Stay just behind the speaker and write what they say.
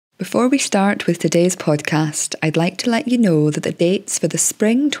Before we start with today's podcast, I'd like to let you know that the dates for the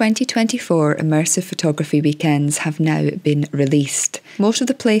Spring 2024 Immersive Photography Weekends have now been released. Most of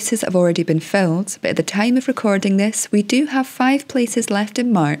the places have already been filled, but at the time of recording this, we do have 5 places left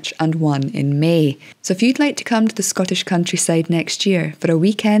in March and 1 in May. So if you'd like to come to the Scottish countryside next year for a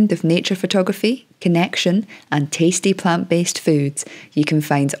weekend of nature photography, connection and tasty plant-based foods, you can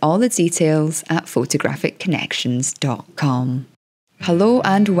find all the details at photographicconnections.com. Hello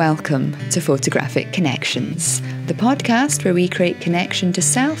and welcome to Photographic Connections, the podcast where we create connection to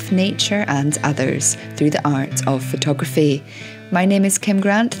self, nature and others through the art of photography. My name is Kim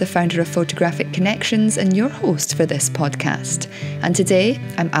Grant, the founder of Photographic Connections and your host for this podcast. And today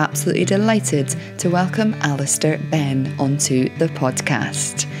I'm absolutely delighted to welcome Alister Benn onto the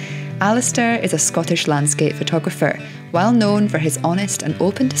podcast. Alister is a Scottish landscape photographer, well known for his honest and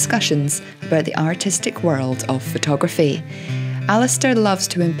open discussions about the artistic world of photography. Alister loves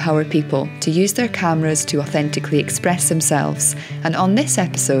to empower people to use their cameras to authentically express themselves, and on this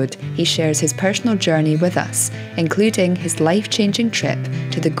episode he shares his personal journey with us, including his life-changing trip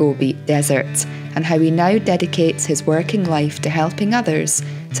to the Gobi Desert, and how he now dedicates his working life to helping others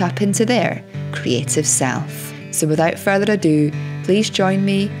tap into their creative self. So without further ado, please join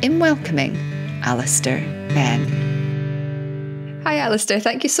me in welcoming Alister Benn. Hi Alister,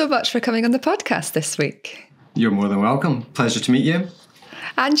 thank you so much for coming on the podcast this week. You're more than welcome. Pleasure to meet you.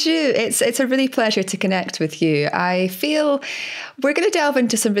 And you, it's a really pleasure to connect with you. I feel we're going to delve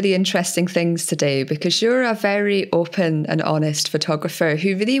into some really interesting things today because you're a very open and honest photographer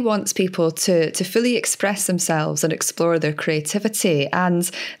who really wants people to fully express themselves and explore their creativity. And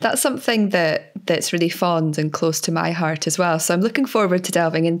that's something that's really fond and close to my heart as well. So I'm looking forward to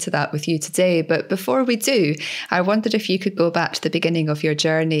delving into that with you today. But before we do, I wondered if you could go back to the beginning of your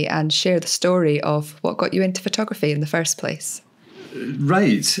journey and share the story of what got you into photography in the first place.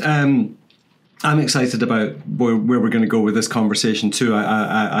 Right. I'm excited about where we're going to go with this conversation too.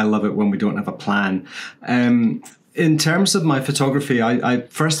 I love it when we don't have a plan. In terms of my photography, I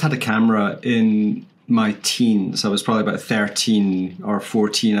first had a camera in my teens. I was probably about 13 or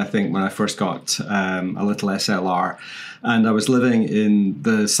 14, I think, when I first got a little SLR. And I was living in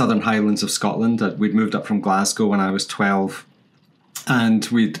the Southern Highlands of Scotland. We'd moved up from Glasgow when I was 12. And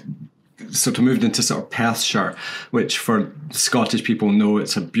we'd sort of moved into sort of Perthshire, which for Scottish people know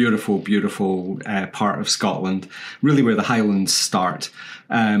it's a beautiful, beautiful part of Scotland, really where the Highlands start.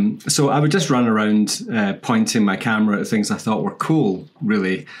 So I would just run around pointing my camera at things I thought were cool,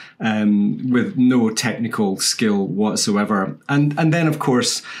 really, with no technical skill whatsoever. And then, of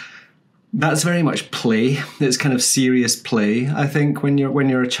course, that's very much play. It's kind of serious play, I think, when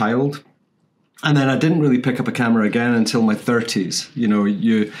you're a child. And then I didn't really pick up a camera again until my 30s. You know,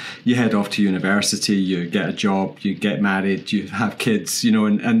 you head off to university, you get a job, you get married, you have kids, you know,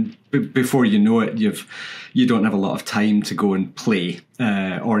 and before you know it, you don't have a lot of time to go and play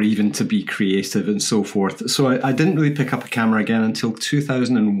or even to be creative and so forth. So I didn't really pick up a camera again until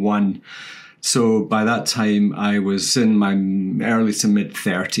 2001. So by that time, I was in my early to mid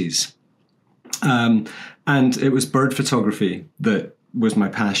 30s. And it was bird photography that was my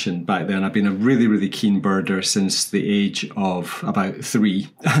passion back then. I've been a really, really keen birder since the age of about 3.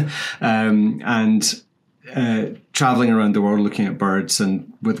 Traveling around the world looking at birds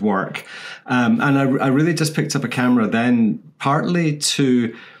and with work. And I really just picked up a camera then, partly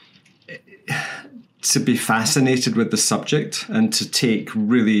to be fascinated with the subject and to take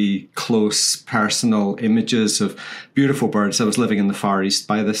really close personal images of beautiful birds. I was living in the Far East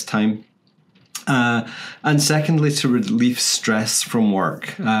by this time. And secondly, to relieve stress from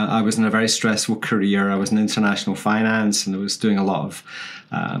work. I was in a very stressful career. I was in international finance and I was doing a lot of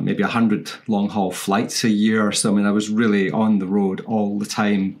maybe 100 long-haul flights a year or so. I mean, I was really on the road all the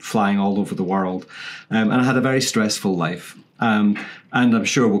time, flying all over the world. And I had a very stressful life. And I'm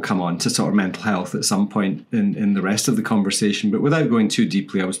sure we'll come on to sort of mental health at some point in the rest of the conversation. But without going too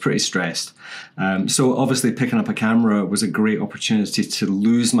deeply, I was pretty stressed. So obviously picking up a camera was a great opportunity to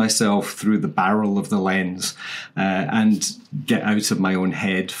lose myself through the barrel of the lens and get out of my own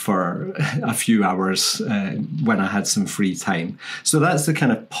head for a few hours when I had some free time. So that's the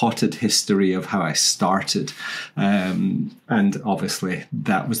kind of potted history of how I started. And obviously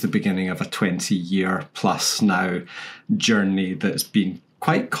that was the beginning of a 20-year plus now journey that's been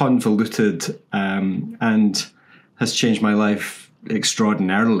quite convoluted and has changed my life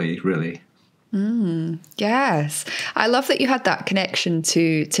extraordinarily, really. Yes. I love that you had that connection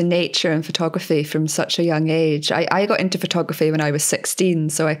to nature and photography from such a young age. I got into photography when I was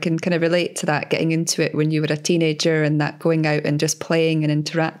 16, so I can kind of relate to that, getting into it when you were a teenager and that going out and just playing and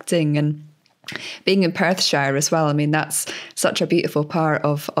interacting. And being in Perthshire as well, I mean, that's such a beautiful part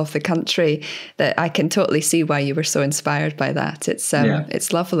of the country that I can totally see why you were so inspired by that.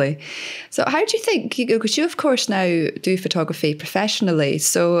 It's lovely. So how do you think, because you of course now do photography professionally,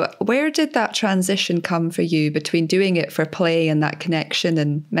 so where did that transition come for you between doing it for play and that connection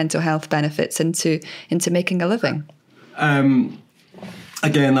and mental health benefits into making a living?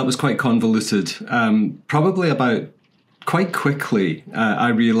 Again, that was quite convoluted. Probably about quite quickly, I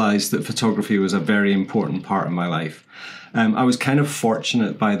realised that photography was a very important part of my life. I was kind of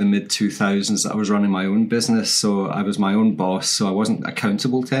fortunate by the mid-2000s that I was running my own business, so I was my own boss, so I wasn't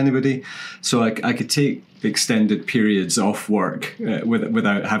accountable to anybody. So I could take extended periods off work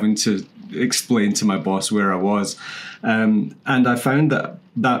without having to explain to my boss where I was. And I found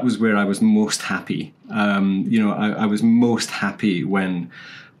that was where I was most happy. I was most happy when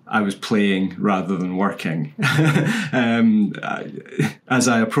I was playing rather than working. As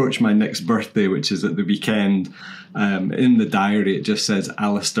I approach my next birthday, which is at the weekend, in the diary it just says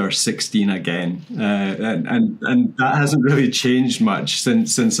Alister 16 again, and that hasn't really changed much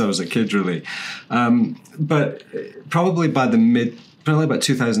since I was a kid, really. But probably about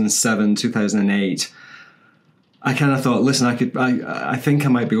 2007, 2008. I kind of thought, listen, I think I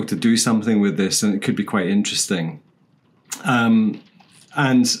might be able to do something with this, and it could be quite interesting.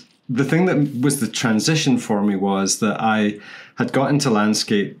 And the thing that was the transition for me was that I had got into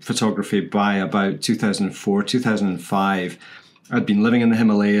landscape photography by about 2004, 2005. I'd been living in the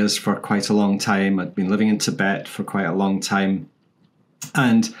Himalayas for quite a long time. I'd been living in Tibet for quite a long time.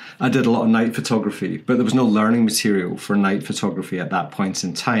 And I did a lot of night photography, but there was no learning material for night photography at that point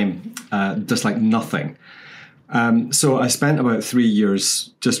in time, just like nothing. So I spent about 3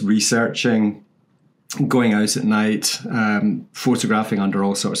 years just researching, going out at night, photographing under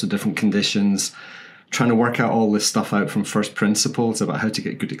all sorts of different conditions, trying to work out all this stuff out from first principles about how to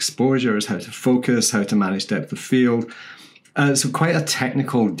get good exposures, how to focus, how to manage depth of field. So quite a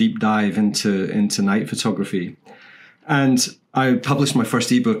technical deep dive into night photography. And I published my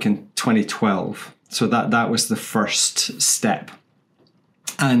first ebook in 2012. So that was the first step.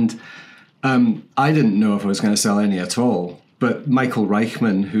 And I didn't know if I was going to sell any at all. But Michael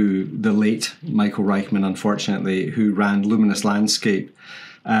Reichman, the late Michael Reichman, unfortunately, who ran Luminous Landscape,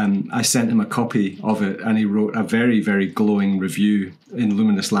 I sent him a copy of it, and he wrote a very, very glowing review in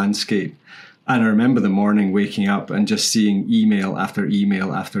Luminous Landscape. And I remember the morning waking up and just seeing email after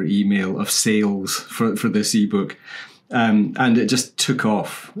email after email of sales for this ebook. And it just took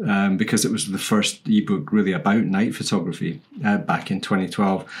off because it was the first ebook really about night photography back in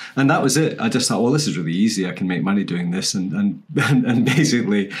 2012. And that was it. I just thought, well, this is really easy. I can make money doing this, and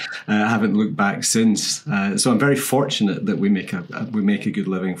basically haven't looked back since. So I'm very fortunate that we make a good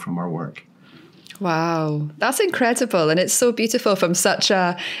living from our work. Wow, that's incredible. And it's so beautiful from such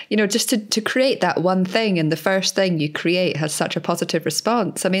a, just to create that one thing, and the first thing you create has such a positive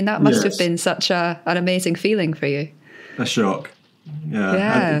response. I mean, that must have been such an amazing feeling for you. A shock.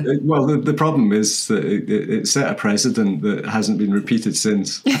 Yeah. Well, the problem is that it set a precedent that hasn't been repeated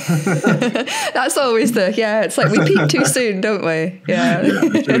since. That's always it's like we peak too soon, don't we? Yeah.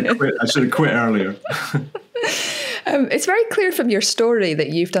 I should have quit earlier. It's very clear from your story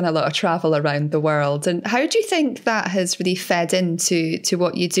that you've done a lot of travel around the world. And how do you think that has really fed into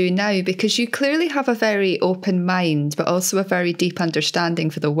what you do now? Because you clearly have a very open mind, but also a very deep understanding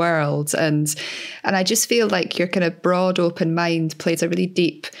for the world. And I just feel like your kind of broad, open mind plays a really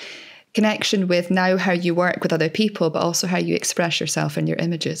deep connection with now how you work with other people, but also how you express yourself in your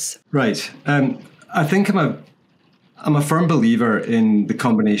images. Right. I think I'm a firm believer in the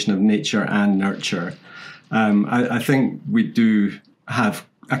combination of nature and nurture. I think we do have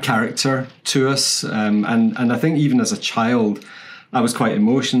a character to us. And I think even as a child, I was quite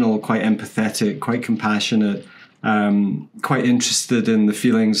emotional, quite empathetic, quite compassionate, quite interested in the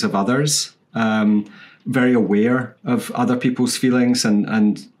feelings of others, very aware of other people's feelings.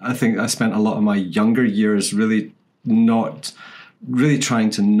 And I think I spent a lot of my younger years really trying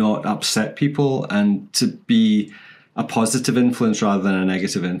to not upset people and to be a positive influence rather than a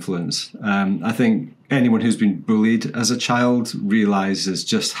negative influence. I think anyone who's been bullied as a child realizes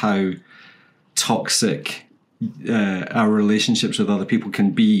just how toxic our relationships with other people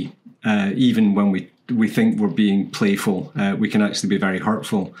can be. Even when we think we're being playful, we can actually be very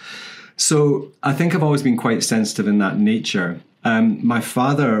hurtful. So I think I've always been quite sensitive in that nature. My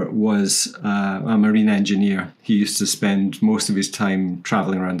father was a marine engineer. He used to spend most of his time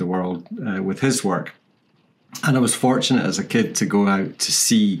traveling around the world with his work. And I was fortunate as a kid to go out to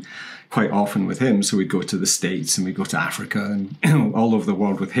sea quite often with him. So we'd go to the States and we'd go to Africa and all over the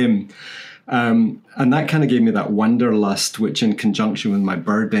world with him. And that kind of gave me that wanderlust, which in conjunction with my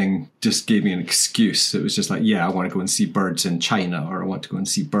birding just gave me an excuse. It was just like, yeah, I want to go and see birds in China, or I want to go and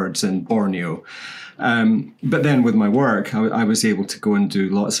see birds in Borneo. But then with my work, I was able to go and do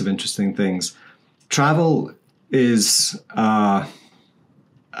lots of interesting things. Travel is a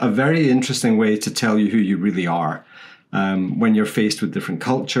very interesting way to tell you who you really are. When you're faced with different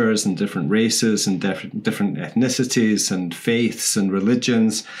cultures and different races and different ethnicities and faiths and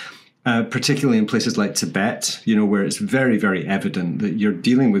religions, particularly in places like Tibet, where it's very, very evident that you're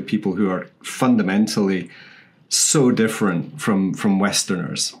dealing with people who are fundamentally so different from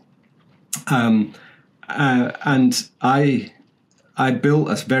Westerners. And I built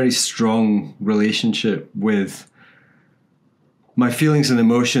a very strong relationship with my feelings and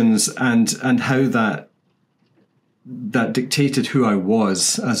emotions and how that dictated who I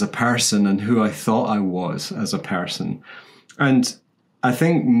was as a person and who I thought I was as a person. And I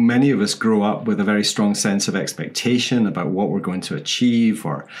think many of us grow up with a very strong sense of expectation about what we're going to achieve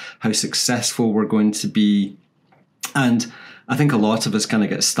or how successful we're going to be. And I think a lot of us kind of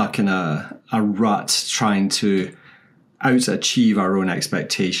get stuck in a rut trying to out-achieve our own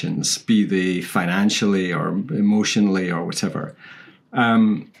expectations, be they financially or emotionally or whatever.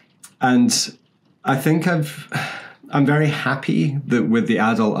 And I think I'm very happy that with the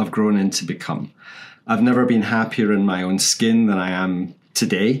adult I've grown into become. I've never been happier in my own skin than I am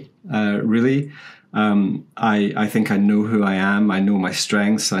today, really. I think I know who I am. I know my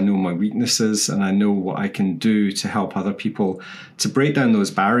strengths. I know my weaknesses, and I know what I can do to help other people to break down those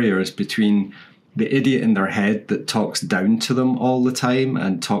barriers between the idiot in their head that talks down to them all the time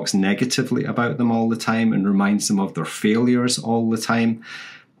and talks negatively about them all the time and reminds them of their failures all the time.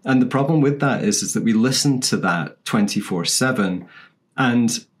 And the problem with that is that we listen to that 24/7,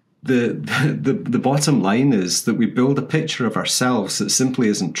 and the bottom line is that we build a picture of ourselves that simply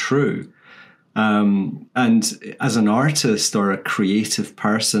isn't true. And as an artist or a creative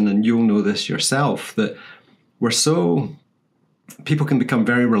person, and you'll know this yourself, that people can become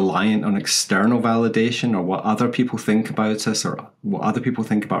very reliant on external validation or what other people think about us or what other people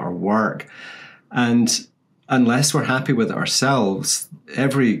think about our work. And unless we're happy with ourselves,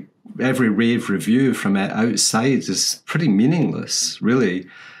 every rave review from outside is pretty meaningless, really.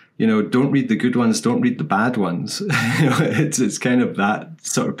 Don't read the good ones, don't read the bad ones. It's kind of that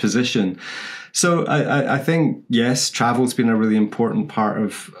sort of position. So I think, yes, travel's been a really important part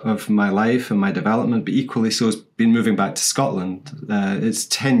of my life and my development, but equally so has been moving back to Scotland. It's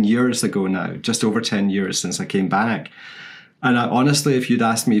 10 years ago now, just over 10 years since I came back. And honestly, if you'd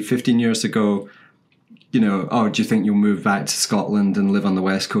asked me 15 years ago, do you think you'll move back to Scotland and live on the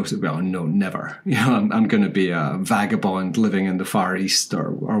West Coast? It'd be, oh, no, never. I'm going to be a vagabond living in the Far East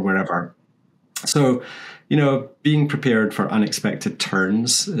or wherever. So, being prepared for unexpected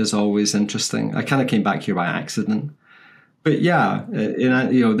turns is always interesting. I kind of came back here by accident. But yeah,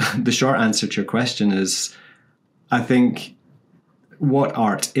 the short answer to your question is, I think what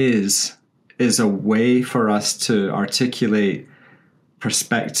art is a way for us to articulate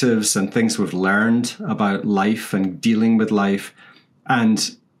perspectives and things we've learned about life and dealing with life,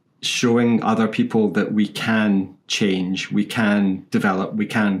 and showing other people that we can change, we can develop, we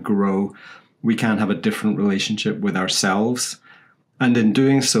can grow, we can have a different relationship with ourselves. And in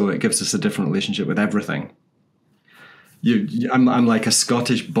doing so, it gives us a different relationship with everything. I'm like a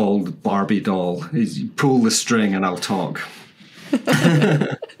Scottish bald Barbie doll. You pull the string and I'll talk.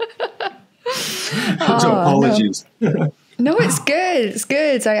 So apologies. No, it's good. It's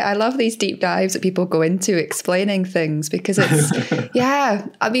good. I love these deep dives that people go into explaining things, because it's, yeah,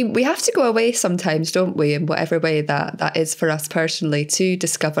 I mean, we have to go away sometimes, don't we, in whatever way that is for us personally, to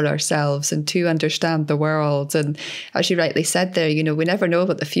discover ourselves and to understand the world. And as you rightly said there, we never know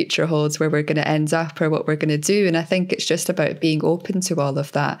what the future holds, where we're going to end up or what we're going to do. And I think it's just about being open to all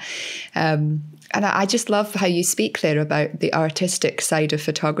of that. And I just love how you speak there about the artistic side of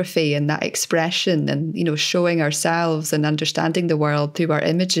photography and that expression and, showing ourselves and understanding the world through our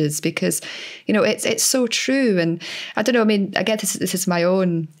images, because, it's so true. And I don't know, I mean, I guess this is my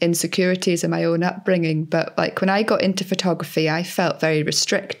own insecurities and my own upbringing, but like when I got into photography, I felt very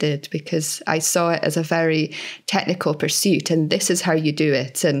restricted because I saw it as a very technical pursuit and this is how you do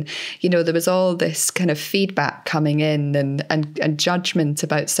it. And, there was all this kind of feedback coming in and judgment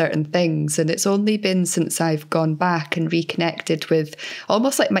about certain things. And it's only been since I've gone back and reconnected with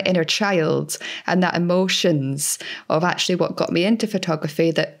almost like my inner child and that emotions of actually what got me into photography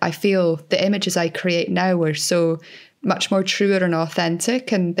that I feel the images I create now are so much more truer and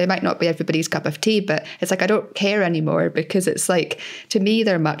authentic. And they might not be everybody's cup of tea, but it's like I don't care anymore, because it's like, to me,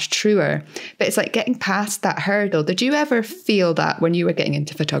 they're much truer. But it's like getting past that hurdle. Did you ever feel that when you were getting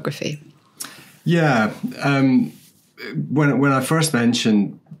into photography? Yeah. When I first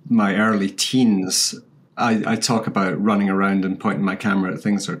mentioned my early teens, I talk about running around and pointing my camera at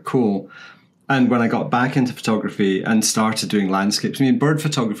things that are cool. And when I got back into photography and started doing landscapes, I mean, bird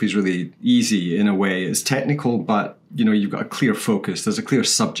photography is really easy in a way. It's technical, but you've got a clear focus. There's a clear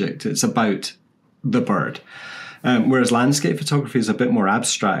subject. It's about the bird. Whereas landscape photography is a bit more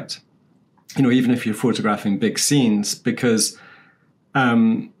abstract. Even if you're photographing big scenes, because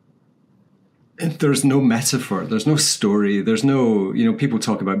there's no metaphor, there's no story, there's no, people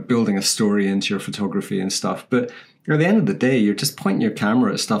talk about building a story into your photography and stuff, but at the end of the day, you're just pointing your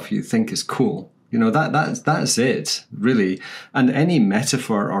camera at stuff you think is cool. That's it, really. And any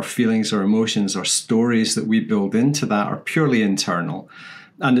metaphor or feelings or emotions or stories that we build into that are purely internal.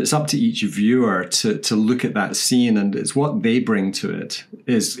 And it's up to each viewer to look at that scene, and it's what they bring to it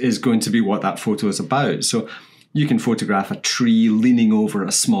is going to be what that photo is about. So you can photograph a tree leaning over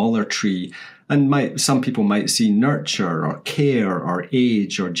a smaller tree, and some people might see nurture or care or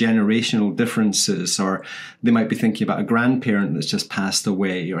age or generational differences, or they might be thinking about a grandparent that's just passed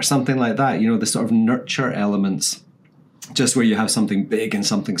away or something like that. The sort of nurture elements, just where you have something big and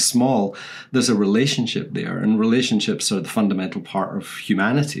something small, there's a relationship there, and relationships are the fundamental part of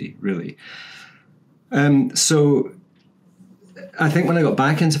humanity, really. So I think when I got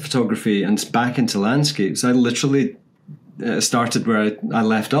back into photography and back into landscapes, I literally started where I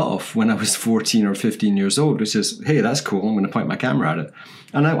left off when I was 14 or 15 years old, which is, hey, that's cool, I'm going to point my camera at it.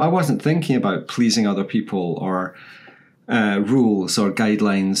 And I wasn't thinking about pleasing other people or rules or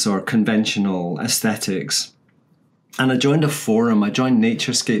guidelines or conventional aesthetics. And I joined a forum. I joined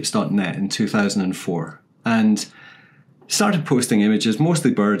naturescapes.net in 2004 and started posting images, mostly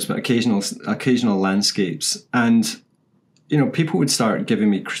birds, but occasional landscapes. And people would start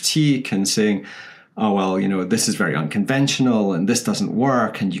giving me critique and saying, oh, well, this is very unconventional and this doesn't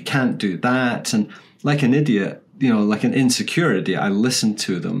work and you can't do that. And like an idiot, like an insecure idiot, I listened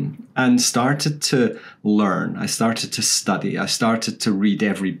to them and started to learn. I started to study. I started to read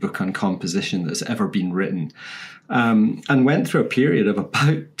every book on composition that's ever been written. And went through a period of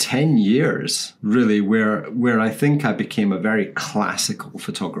about 10 years, really, where I think I became a very classical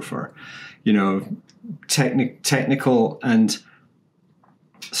photographer, technical and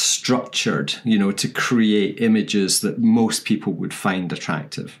structured, to create images that most people would find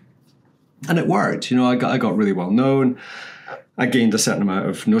attractive. And it worked. I got really well known. I gained a certain amount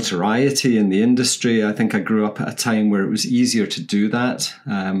of notoriety in the industry. I think I grew up at a time where it was easier to do that.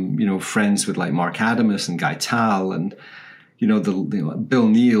 Friends with like Mark Adamus and Guy Tal and, Bill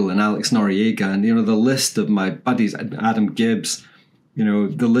Neal and Alex Noriega, and, the list of my buddies, Adam Gibbs,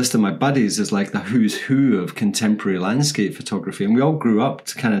 the list of my buddies is like the who's who of contemporary landscape photography. And we all grew up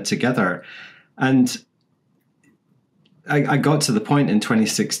kind of together. And I got to the point in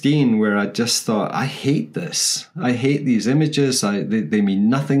 2016 where I just thought, I hate this. I hate these images. They mean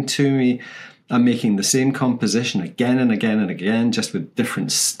nothing to me. I'm making the same composition again and again and again, just with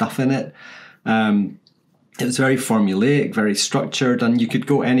different stuff in it. It was very formulaic, very structured, and you could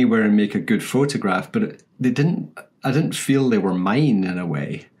go anywhere and make a good photograph, but I didn't feel they were mine in a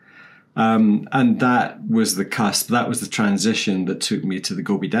way. And that was the cusp, that was the transition that took me to the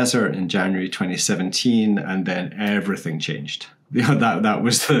Gobi Desert in January 2017, and then everything changed. That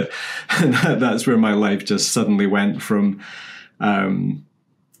was that's where my life just suddenly went from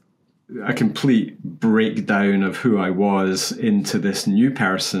a complete breakdown of who I was into this new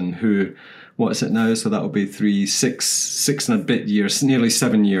person who, what's it now? So that'll be six and a bit years, nearly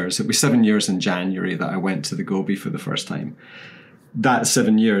 7 years. It was 7 years in January that I went to the Gobi for the first time. That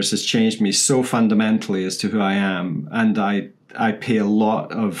 7 years has changed me so fundamentally as to who I am. And I pay a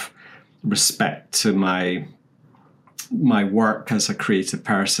lot of respect to my work as a creative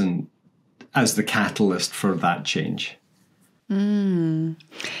person as the catalyst for that change.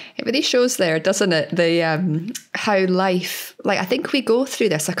 It really shows there, doesn't it? The how life, like, I think we go through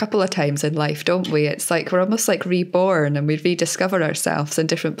this a couple of times in life, don't we? It's like we're almost like reborn and we rediscover ourselves in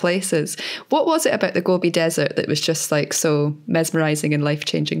different places. What was it about the Gobi Desert that was just like so mesmerizing and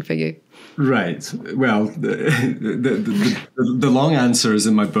life-changing for you? Right. Well, the long answer is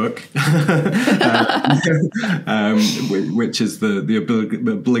in my book, which is the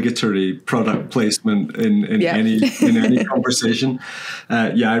obligatory product placement in any conversation.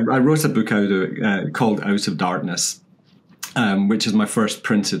 I wrote a book called Out of Darkness, which is my first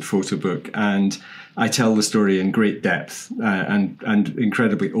printed photo book, and I tell the story in great depth and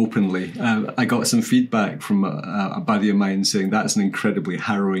incredibly openly. I got some feedback from a buddy of mine saying that's an incredibly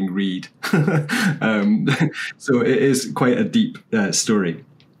harrowing read. So it is quite a deep story.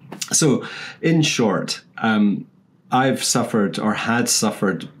 So in short, I've suffered or had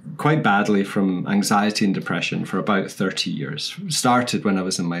suffered quite badly from anxiety and depression for about 30 years. Started when I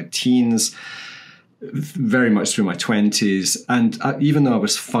was in my teens, very much through my 20s. And even though I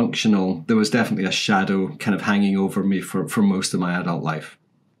was functional, there was definitely a shadow kind of hanging over me for most of my adult life.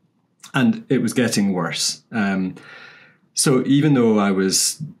 And it was getting worse. So even though I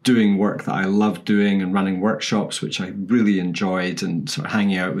was doing work that I loved doing and running workshops, which I really enjoyed, and sort of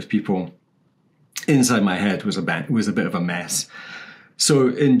hanging out with people, inside my head was a bit of a mess. So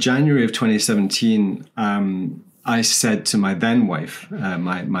in January of 2017, I said to my then wife,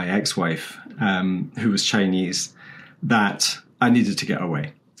 my ex-wife, who was Chinese, that I needed to get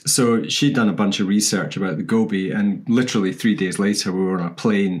away. So she'd done a bunch of research about the Gobi, and literally 3 days later, we were on a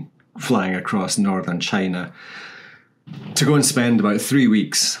plane flying across northern China to go and spend about 3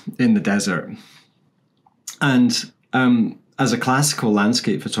 weeks in the desert. And as a classical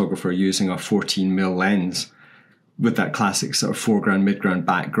landscape photographer using a 14mm lens with that classic sort of foreground, midground,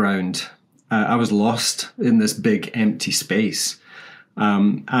 background, I was lost in this big empty space.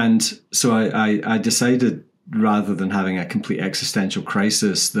 And so I decided, rather than having a complete existential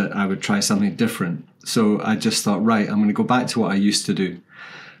crisis, that I would try something different. So I just thought, right, I'm going to go back to what I used to do,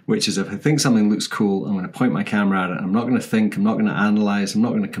 which is if I think something looks cool, I'm going to point my camera at it. I'm not going to think, I'm not going to analyze, I'm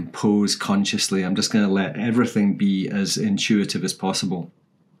not going to compose consciously. I'm just going to let everything be as intuitive as possible.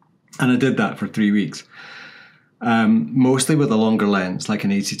 And I did that for 3 weeks, mostly with a longer lens, like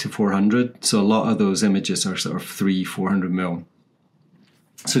an 80-400. So a lot of those images are sort of 300-400mm.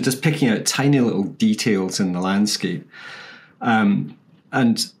 So just picking out tiny little details in the landscape. And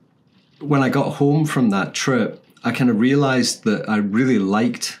when I got home from that trip, I kind of realized that I really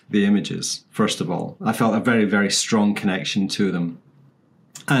liked the images, first of all. I felt a very, very strong connection to them.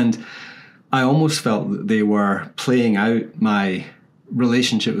 And I almost felt that they were playing out my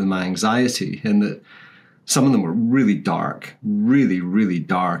relationship with my anxiety, in that some of them were really dark, really, really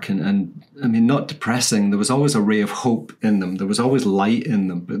dark. And I mean, not depressing. There was always a ray of hope in them. There was always light in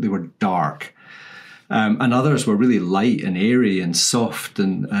them, but they were dark. And others were really light and airy and soft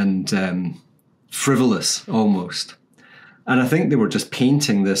and frivolous almost. And I think they were just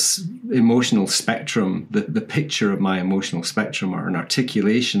painting this emotional spectrum, the picture of my emotional spectrum, or an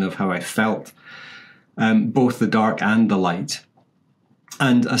articulation of how I felt, both the dark and the light.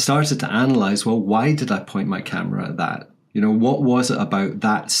 And I started to analyze, well, why did I point my camera at that? You know, what was it about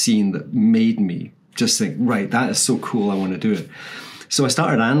that scene that made me just think, right, that is so cool, I want to do it. So I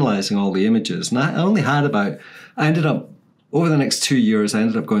started analyzing all the images, and I ended up, over the next 2 years, I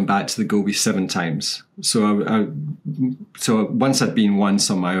ended up going back to the Gobi 7 times. So so once I'd been once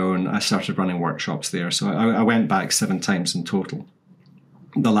on my own, I started running workshops there. So I went back 7 times in total.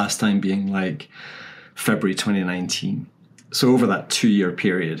 The last time being like February 2019. So over that 2-year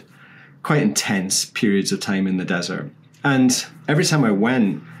period, quite intense periods of time in the desert. And every time I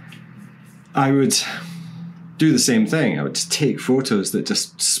went, I would do the same thing. I would just take photos that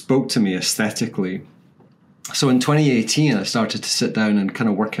just spoke to me aesthetically. So in 2018, I started to sit down and kind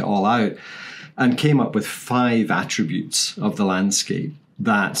of work it all out, and came up with 5 attributes of the landscape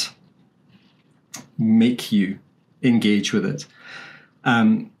that make you engage with it.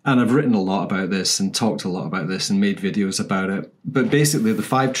 And I've written a lot about this and talked a lot about this and made videos about it. But basically the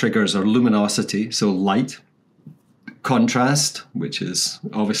 5 triggers are luminosity, so light; contrast, which is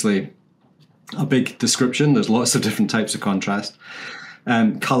obviously a big description. There's lots of different types of contrast.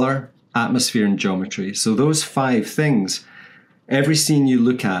 Color, atmosphere, and geometry. So those 5 things, every scene you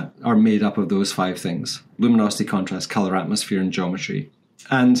look at are made up of those 5 things: luminosity, contrast, color, atmosphere, and geometry.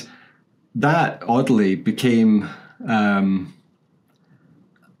 And that oddly became,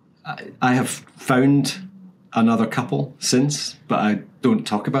 I have found another couple since, but I don't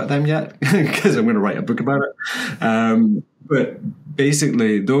talk about them yet because I'm going to write a book about it. But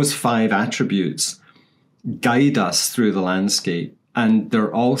basically those 5 attributes guide us through the landscape. And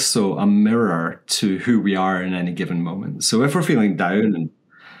they're also a mirror to who we are in any given moment. So if we're feeling down, and,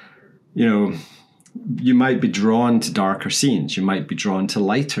 you know, you might be drawn to darker scenes, you might be drawn to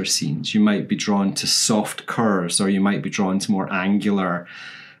lighter scenes, you might be drawn to soft curves, or you might be drawn to more angular,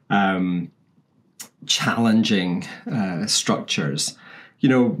 challenging structures. You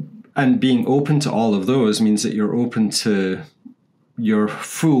know, and being open to all of those means that you're open to your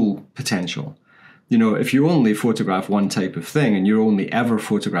full potential. You know, if you only photograph one type of thing, and you only ever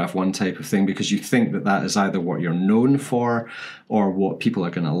photograph one type of thing because you think that that is either what you're known for or what people are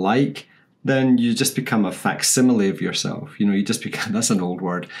going to like, then you just become a facsimile of yourself. You know, you just become, that's an old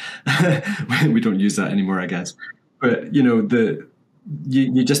word. We don't use that anymore, I guess. But, you know,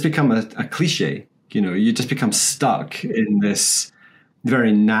 you just become a cliche. You know, you just become stuck in this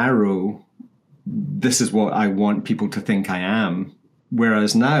very narrow this is what I want people to think I am.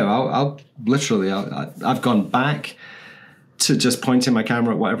 Whereas now I've gone back to just pointing my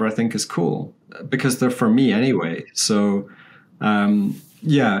camera at whatever I think is cool, because they're for me anyway. So,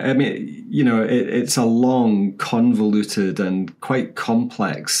 yeah, I mean, you know, it's a long, convoluted and quite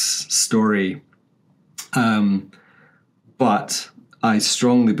complex story. But I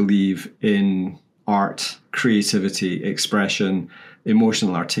strongly believe in art, creativity, expression,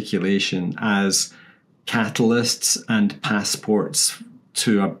 emotional articulation as catalysts and passports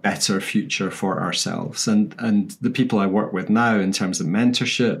to a better future for ourselves. And the people I work with now in terms of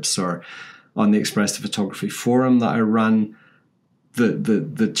mentorships or on the Expressive Photography Forum that I run,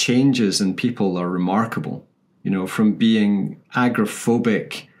 the changes in people are remarkable. You know, from being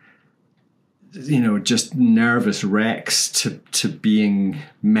agoraphobic, you know, just nervous wrecks to being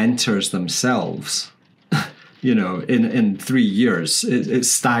mentors themselves, you know, in 3 years.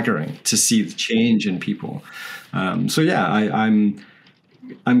 It's staggering to see the change in people. So yeah,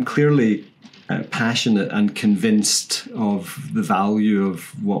 I'm clearly passionate and convinced of the value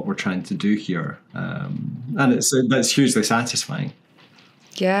of what we're trying to do here, and that's hugely satisfying.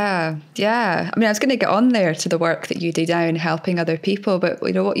 Yeah. I mean, I was going to get on there to the work that you do now in helping other people, but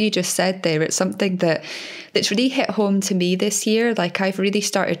you know what you just said there, it's something that's really hit home to me this year. Like, I've really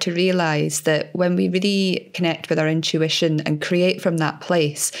started to realize that when we really connect with our intuition and create from that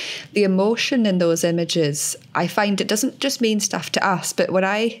place, the emotion in those images, I find it doesn't just mean stuff to us, but when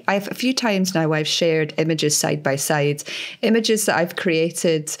I've a few times now I've shared images side by side, images that I've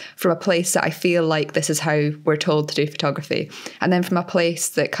created from a place that I feel like this is how we're told to do photography, and then from a place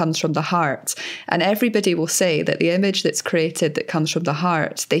that comes from the heart. And everybody will say that the image that's created that comes from the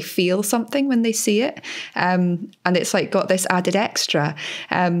heart, they feel something when they see it. And it's like got this added extra.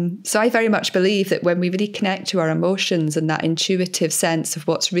 So I very much believe that when we really connect to our emotions and that intuitive sense of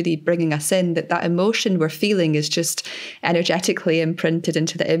what's really bringing us in, that emotion we're feeling is just energetically imprinted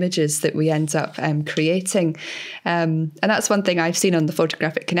into the images that we end up creating. And that's one thing I've seen on the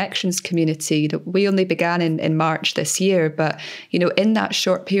Photographic Connections community. That we only began in March this year, but you know, in that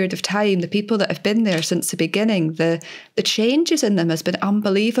short period of time, the people that have been there since the beginning, the changes in them has been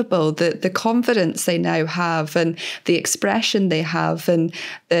unbelievable. The confidence they now have and the expression they have and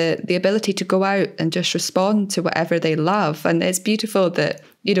the ability to go out and just respond to whatever they love. And it's beautiful that,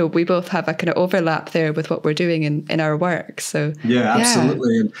 you know, we both have a kind of overlap there with what we're doing in our work. So yeah,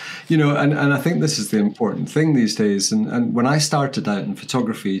 absolutely. And you know, and I think this is the important thing these days. And when I started out in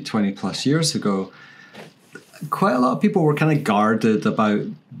photography 20 plus years ago, quite a lot of people were kind of guarded about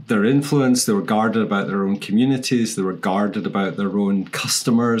their influence. They were guarded about their own communities. They were guarded about their own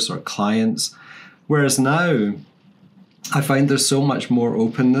customers or clients. Whereas now, I find there's so much more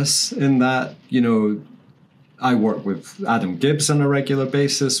openness in that. You know, I work with Adam Gibbs on a regular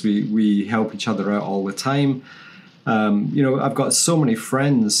basis. We help each other out all the time. You know, I've got so many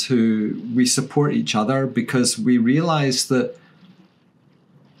friends who we support each other because we realize that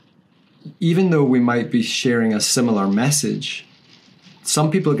even though we might be sharing a similar message, some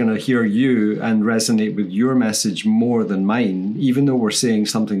people are going to hear you and resonate with your message more than mine, even though we're saying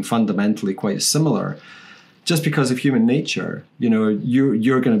something fundamentally quite similar. Just because of human nature, you know,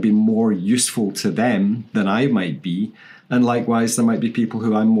 you're going to be more useful to them than I might be. And likewise, there might be people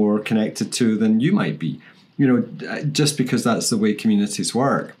who I'm more connected to than you might be, you know, just because that's the way communities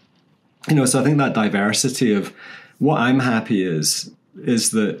work. You know, so I think that diversity of what I'm happy is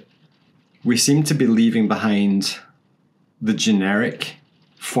that we seem to be leaving behind the generic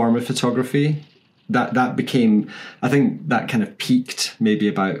form of photography. That became, I think that kind of peaked maybe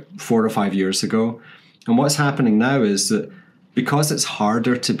about 4 or 5 years ago. And what's happening now is that because it's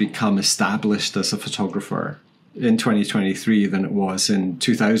harder to become established as a photographer in 2023 than it was in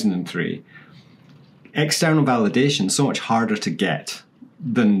 2003, external validation is so much harder to get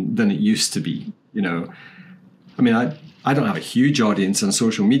than it used to be. You know, I mean, I don't have a huge audience on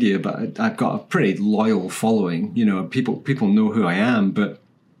social media, but I've got a pretty loyal following. You know, people know who I am, but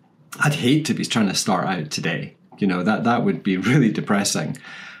I'd hate to be trying to start out today. You know, that would be really depressing.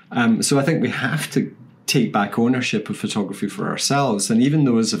 So I think we have to take back ownership of photography for ourselves. And even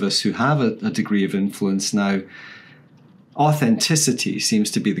those of us who have a degree of influence now, authenticity seems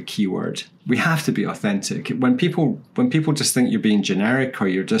to be the key word. We have to be authentic. When people just think you're being generic or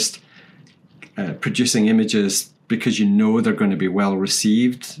you're just producing images because you know they're going to be well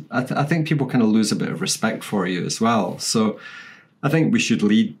received, I think people kind of lose a bit of respect for you as well. So I think we should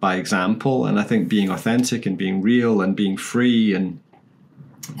lead by example, and I think being authentic and being real and being free and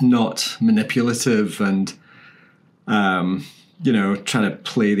not manipulative and you know, trying to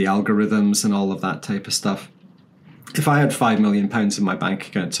play the algorithms and all of that type of stuff. if I had £5 million in my bank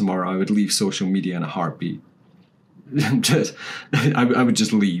account tomorrow, I would leave social media in a heartbeat. I would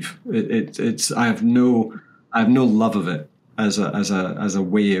just leave. I have no love of it as a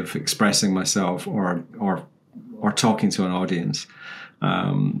way of expressing myself or talking to an audience.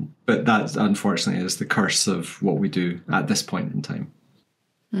 But that, unfortunately, is the curse of what we do at this point in time.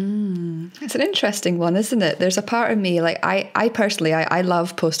 It's an interesting one, isn't it? There's a part of me, like I personally, I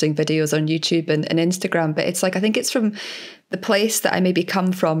love posting videos on YouTube and Instagram, but it's like, I think it's from the place that I maybe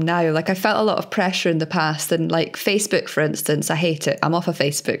come from now. Like I felt a lot of pressure in the past, and like Facebook, for instance, I hate it. I'm off of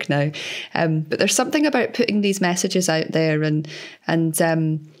Facebook now. But there's something about putting these messages out there and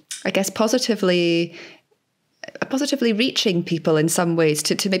I guess positively reaching people in some ways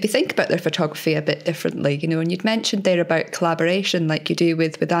to maybe think about their photography a bit differently, you know. And you'd mentioned there about collaboration like you do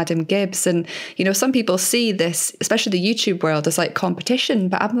with Adam Gibbs, and you know, some people see this, especially the YouTube world, as like competition,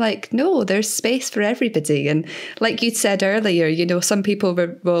 but I'm like, no, there's space for everybody. And like you said earlier, you know, some people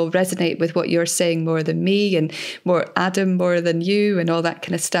will resonate with what you're saying more than me, and more Adam more than you, and all that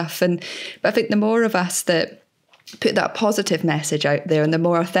kind of stuff. But I think the more of us that put that positive message out there, and the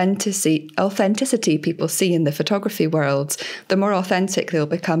more authenticity people see in the photography world, the more authentic they'll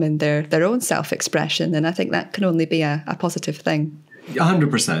become in their own self-expression. And I think that can only be a positive thing.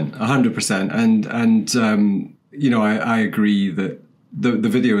 100%. And you know, I agree that the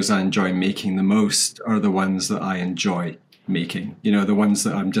videos I enjoy making the most are the ones that I enjoy making, you know, the ones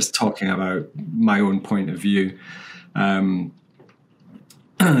that I'm just talking about my own point of view.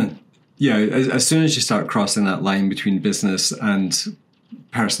 Yeah, as soon as you start crossing that line between business and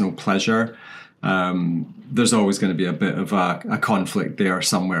personal pleasure, there's always going to be a bit of a conflict there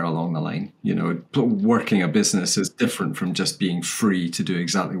somewhere along the line. You know, working a business is different from just being free to do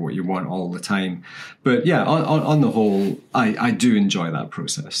exactly what you want all the time. But yeah, on the whole, I do enjoy that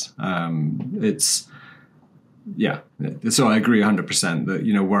process. So I agree 100% that,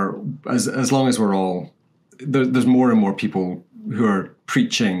 you know, we're as long as we're all there's more and more people who are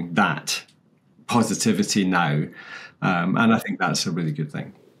preaching that positivity now. And I think that's a really good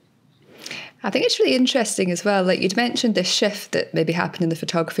thing. I think it's really interesting as well. Like you'd mentioned this shift that maybe happened in the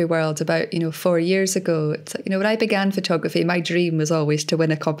photography world about, you know, 4 years ago. It's like, you know, when I began photography, my dream was always to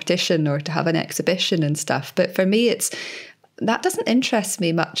win a competition or to have an exhibition and stuff. But for me, that doesn't interest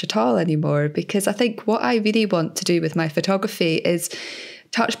me much at all anymore, because I think what I really want to do with my photography is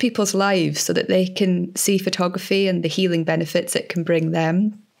touch people's lives so that they can see photography and the healing benefits it can bring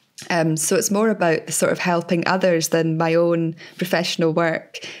them. So it's more about the sort of helping others than my own professional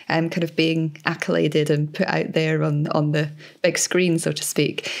work kind of being accoladed and put out there on the big screen, so to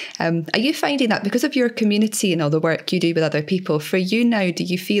speak. Are you finding that because of your community and all the work you do with other people, for you now, do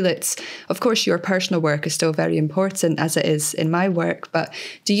you feel it's, of course, your personal work is still very important as it is in my work, but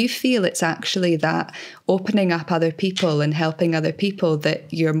do you feel it's actually that opening up other people and helping other people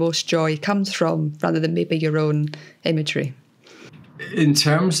that your most joy comes from, rather than maybe your own imagery? In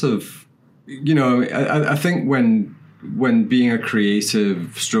terms of, you know, I think when being a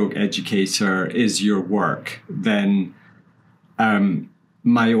creative stroke educator is your work, then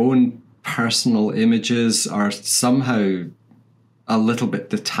my own personal images are somehow a little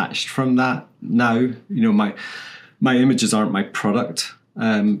bit detached from that now. You know, my images aren't my product,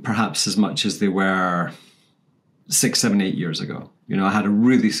 perhaps as much as they were 6, 7, 8 years ago. You know, I had a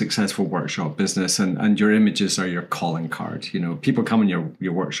really successful workshop business, and your images are your calling card. You know, people come in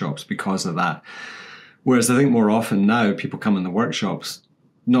your workshops because of that. Whereas I think more often now, people come in the workshops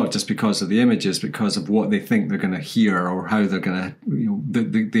not just because of the images, because of what they think they're going to hear, or how they're going to, you know,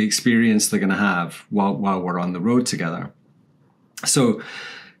 the experience they're going to have while we're on the road together. So,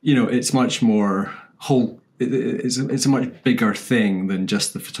 you know, it's much more whole. It's a much bigger thing than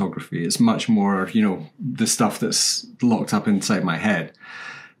just the photography. It's much more, you know, the stuff that's locked up inside my head.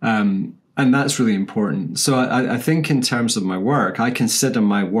 And that's really important. So I think in terms of my work, I consider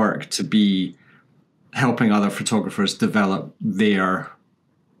my work to be helping other photographers develop their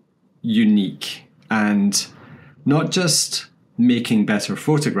unique, and not just making better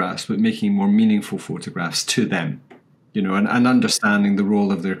photographs, but making more meaningful photographs to them. You know, and understanding the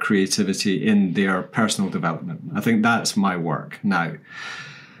role of their creativity in their personal development. I think that's my work now.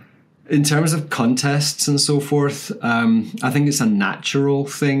 In terms of contests and so forth, I think it's a natural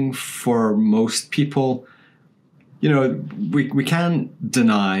thing for most people. You know, we can't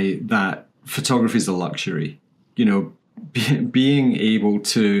deny that photography is a luxury. You know, being able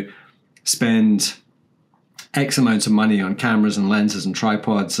to spend X amount of money on cameras and lenses and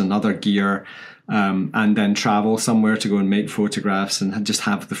tripods and other gear, and then travel somewhere to go and make photographs and just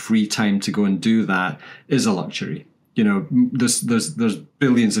have the free time to go and do that is a luxury. You know, there's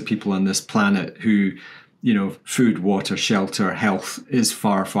billions of people on this planet who food, water, shelter, health is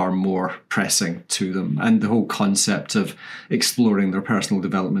far, far more pressing to them. And the whole concept of exploring their personal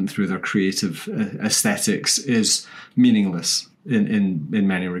development through their creative aesthetics is meaningless in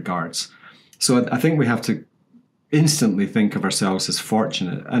many regards. So I think we have to instantly think of ourselves as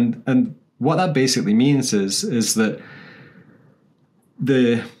fortunate. And what that basically means is that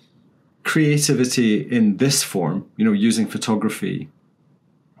the creativity in this form, using photography,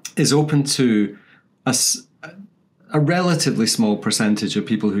 is open to a relatively small percentage of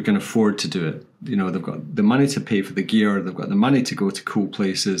people who can afford to do it. They've got the money to pay for the gear, they've got the money to go to cool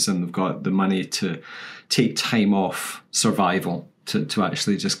places, and they've got the money to take time off survival to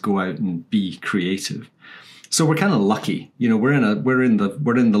actually just go out and be creative. So we're kind of lucky. We're in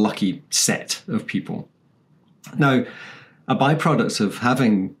the lucky set of people. Now, a byproduct of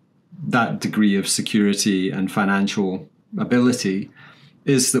having that degree of security and financial ability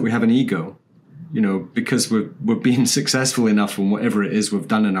is that we have an ego. Because we've been successful enough in whatever it is we've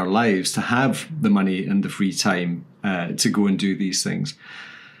done in our lives to have the money and the free time to go and do these things.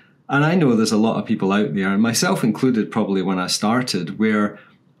 And I know there's a lot of people out there, and myself included probably when I started, where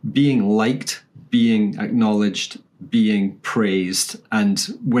being liked, being acknowledged, being praised,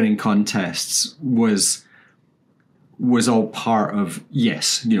 and winning contests was all part of,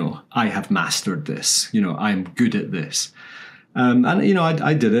 yes, I have mastered this, I'm good at this. And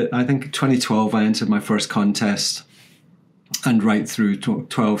I did it. I think 2012 I entered my first contest, and right through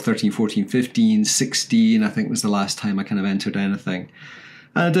 12, 13, 14, 15, 16, I think was the last time I kind of entered anything.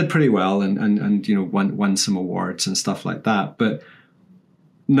 And I did pretty well and won some awards and stuff like that. But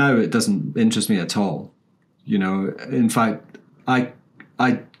now it doesn't interest me at all. In fact, I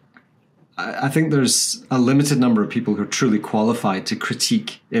think there's a limited number of people who are truly qualified to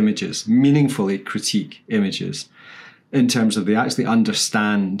critique images, meaningfully critique images, in terms of they actually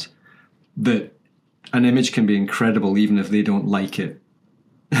understand that an image can be incredible even if they don't like it.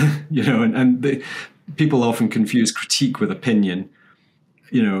 People often confuse critique with opinion.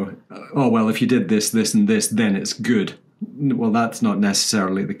 Oh, well, if you did this, this, and this, then it's good. Well, that's not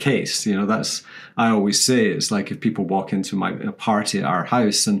necessarily the case. I always say it's like if people walk into a party at our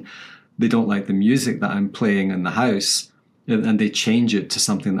house and they don't like the music that I'm playing in the house, and they change it to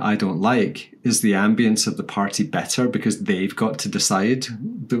something that I don't like, is the ambience of the party better because they've got to decide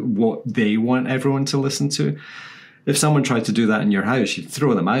what they want everyone to listen to? If someone tried to do that in your house, you'd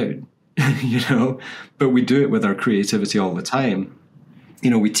throw them out, But we do it with our creativity all the time.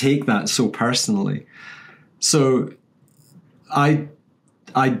 We take that so personally. So I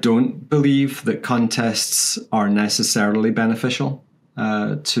don't believe that contests are necessarily beneficial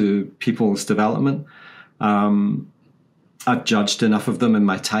to people's development. I've judged enough of them in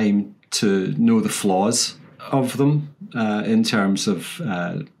my time to know the flaws of them in terms of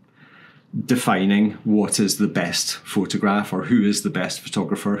defining what is the best photograph or who is the best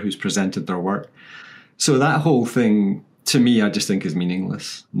photographer who's presented their work. So that whole thing, to me, I just think is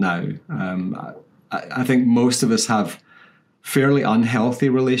meaningless now. I think most of us have fairly unhealthy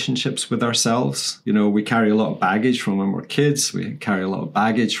relationships with ourselves. We carry a lot of baggage from when we're kids. We carry a lot of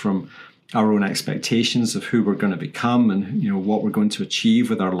baggage from our own expectations of who we're going to become and what we're going to achieve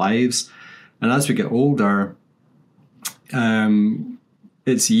with our lives. And as we get older,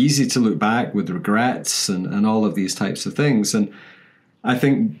 it's easy to look back with regrets and all of these types of things. And I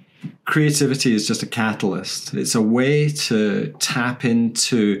think creativity is just a catalyst. It's a way to tap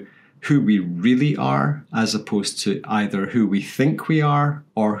into who we really are, as opposed to either who we think we are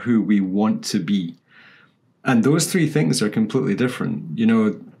or who we want to be. And those three things are completely different.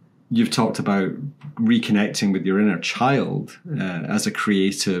 You've talked about reconnecting with your inner child as a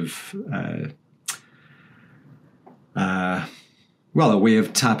creative, a way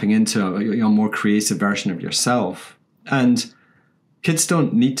of tapping into a more creative version of yourself. And kids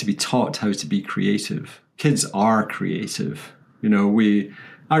don't need to be taught how to be creative. Kids are creative.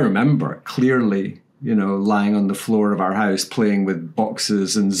 I remember clearly, lying on the floor of our house playing with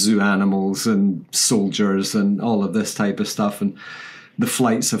boxes and zoo animals and soldiers and all of this type of stuff. And the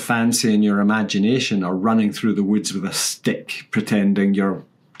flights of fancy in your imagination are running through the woods with a stick, pretending you're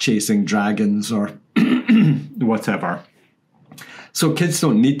chasing dragons or whatever. So kids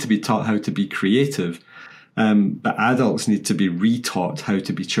don't need to be taught how to be creative, but adults need to be retaught how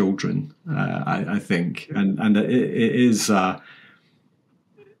to be children, I think. And it is, that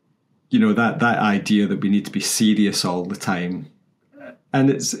idea that we need to be serious all the time. And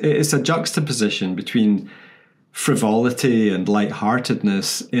it's a juxtaposition between frivolity and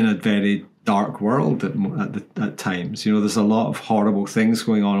lightheartedness in a very dark world at times. There's a lot of horrible things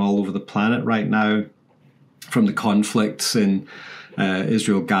going on all over the planet right now, from the conflicts in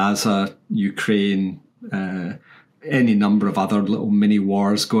Israel, Gaza, Ukraine, any number of other little mini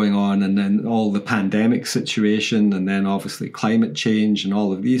wars going on, and then all the pandemic situation, and then obviously climate change and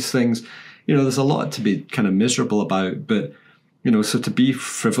all of these things. There's a lot to be kind of miserable about, but so to be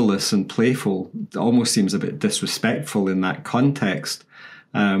frivolous and playful almost seems a bit disrespectful in that context.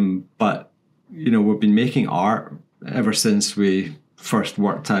 But we've been making art ever since we first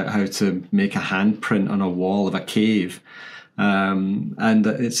worked out how to make a handprint on a wall of a cave. And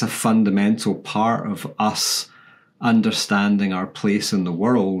it's a fundamental part of us understanding our place in the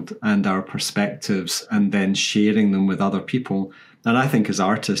world and our perspectives, and then sharing them with other people. And I think as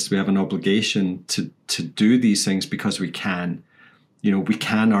artists, we have an obligation to do these things because we can. We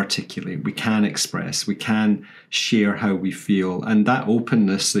can articulate, we can express, we can share how we feel. And that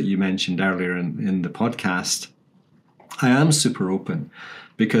openness that you mentioned earlier in the podcast, I am super open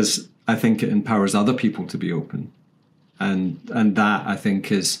because I think it empowers other people to be open. And that, I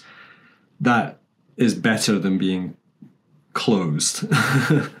think, is better than being closed.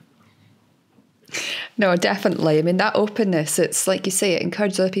 No, definitely. I mean, that openness, it's like you say, it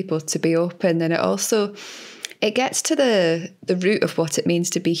encourages other people to be open, and it gets to the root of what it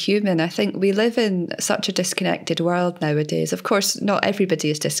means to be human. I think we live in such a disconnected world nowadays. Of course, not everybody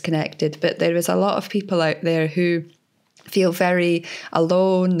is disconnected, but there is a lot of people out there who feel very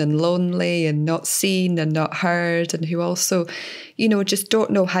alone and lonely and not seen and not heard, and who also, just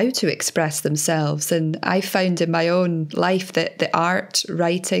don't know how to express themselves. And I found in my own life that the art,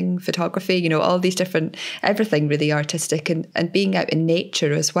 writing, photography, all these different, everything really artistic, and being out in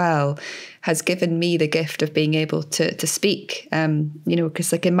nature as well, has given me the gift of being able to speak,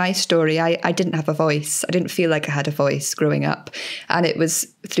 because like in my story, I didn't have a voice. I didn't feel like I had a voice growing up. And it was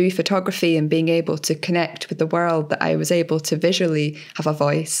through photography and being able to connect with the world that I was able to visually have a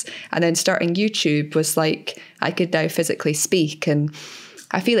voice. And then starting YouTube was like, I could now physically speak. And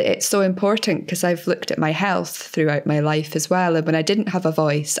I feel it's so important because I've looked at my health throughout my life as well. And when I didn't have a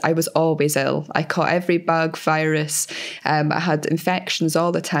voice, I was always ill. I caught every bug, virus. I had infections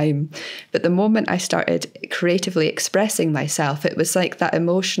all the time. But the moment I started creatively expressing myself, it was like that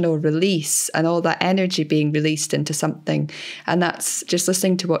emotional release and all that energy being released into something. And that's just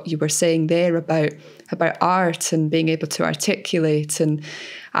listening to what you were saying there about art and being able to articulate. And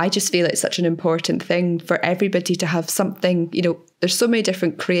I just feel it's such an important thing for everybody to have something, there's so many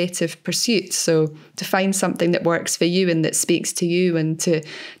different creative pursuits. So to find something that works for you and that speaks to you, and to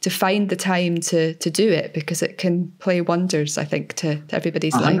find the time to do it, because it can play wonders, I think, to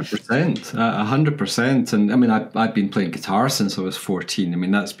everybody's 100%, life. 100%. And I mean, I've been playing guitar since I was 14. I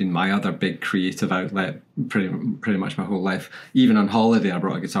mean, that's been my other big creative outlet pretty much my whole life. Even on holiday, I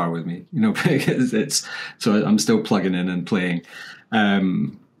brought a guitar with me, because so I'm still plugging in and playing.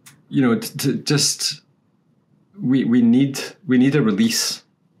 We need a release,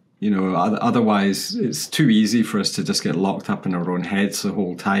 otherwise it's too easy for us to just get locked up in our own heads the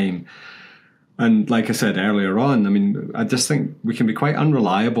whole time. And like I said earlier on, I mean, I just think we can be quite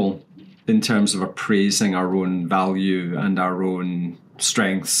unreliable in terms of appraising our own value and our own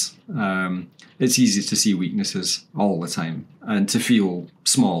strengths. It's easy to see weaknesses all the time and to feel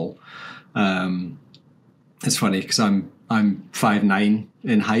small. It's funny because I'm 5'9"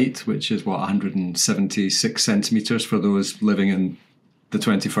 in height, which is 176 centimeters for those living in the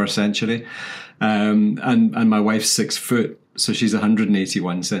 21st century. And my wife's 6 foot, so she's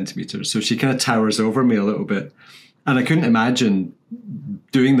 181 centimeters. So she kind of towers over me a little bit. And I couldn't imagine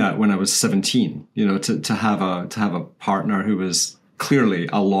doing that when I was 17, to have a partner who was clearly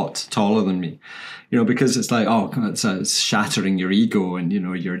a lot taller than me, because it's like, it's shattering your ego, and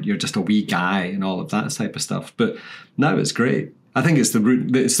you're just a wee guy and all of that type of stuff. But now it's great. I think it's the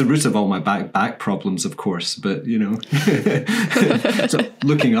root of all my back problems, of course. But so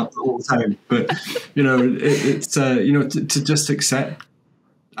looking up all the time. But it's to just accept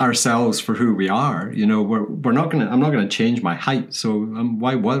ourselves for who we are. I'm not gonna change my height, so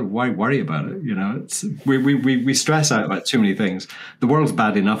why worry about it? It's we stress out about too many things. The world's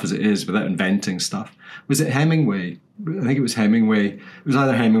bad enough as it is without inventing stuff. Was it Hemingway? I think it was Hemingway. It was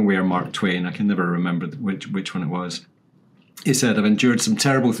either Hemingway or Mark Twain. I can never remember which one it was. He said, "I've endured some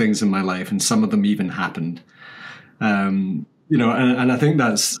terrible things in my life, and some of them even happened." And I think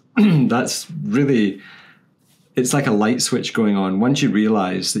that's really. It's like a light switch going on. Once you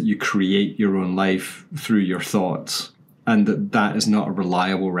realize that you create your own life through your thoughts, and that is not a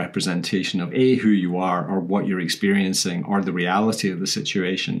reliable representation of who you are or what you're experiencing or the reality of the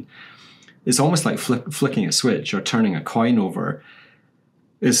situation, it's almost like flicking a switch or turning a coin over.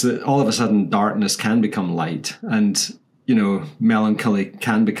 Is that all of a sudden darkness can become light, and melancholy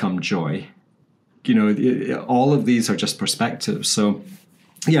can become joy. All of these are just perspectives. So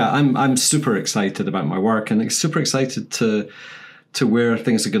yeah, I'm super excited about my work, and super excited to where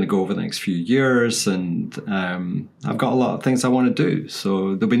things are going to go over the next few years. And I've got a lot of things I want to do,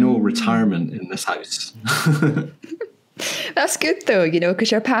 so there'll be no retirement in this house. That's good though,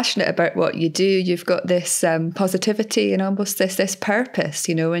 because you're passionate about what you do. You've got this positivity and almost this purpose,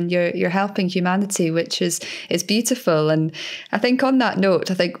 and you're helping humanity, which is beautiful. And I think on that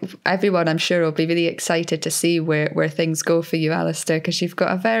note, I think everyone, I'm sure, will be really excited to see where things go for you, Alister, because you've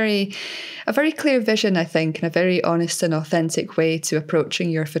got a very clear vision, I think, and a very honest and authentic way to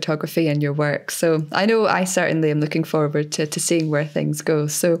approaching your photography and your work. So I know I certainly am looking forward to seeing where things go.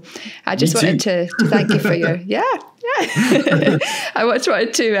 So I just wanted to thank you for your I just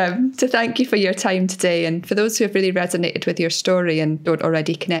wanted to thank you for your time today, and for those who have really resonated with your story and don't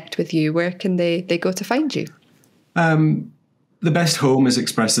already connect with you, where can they go to find you? The best home is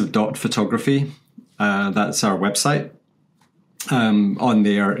expressive.photography. That's our website. On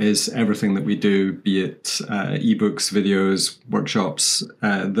there is everything that we do, be it ebooks, videos, workshops,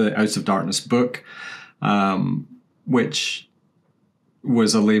 the Out of Darkness book, which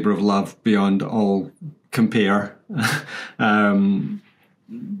was a labour of love beyond all compare. Whether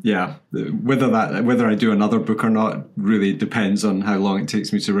I do another book or not really depends on how long it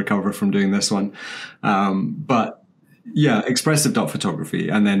takes me to recover from doing this one. But yeah, expressive.photography.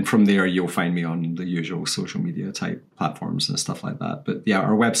 And then from there, you'll find me on the usual social media type platforms and stuff like that. But yeah,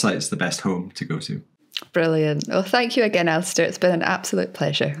 our website is the best home to go to. Brilliant. Well, thank you again, Alister. It's been an absolute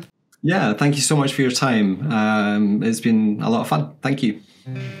pleasure. Yeah, thank you so much for your time. It's been a lot of fun. Thank you.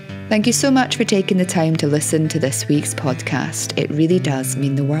 Thank you so much for taking the time to listen to this week's podcast. It really does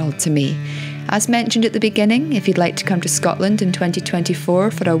mean the world to me. As mentioned at the beginning, if you'd like to come to Scotland in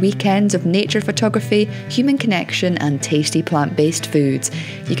 2024 for a weekend of nature photography, human connection and tasty plant-based foods,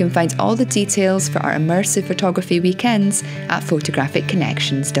 you can find all the details for our immersive photography weekends at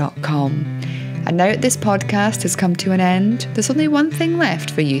photographicconnections.com. And now that this podcast has come to an end, there's only one thing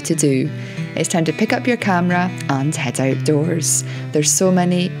left for you to do. It's time to pick up your camera and head outdoors. There's so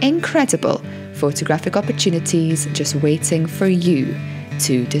many incredible photographic opportunities just waiting for you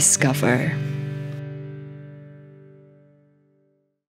to discover.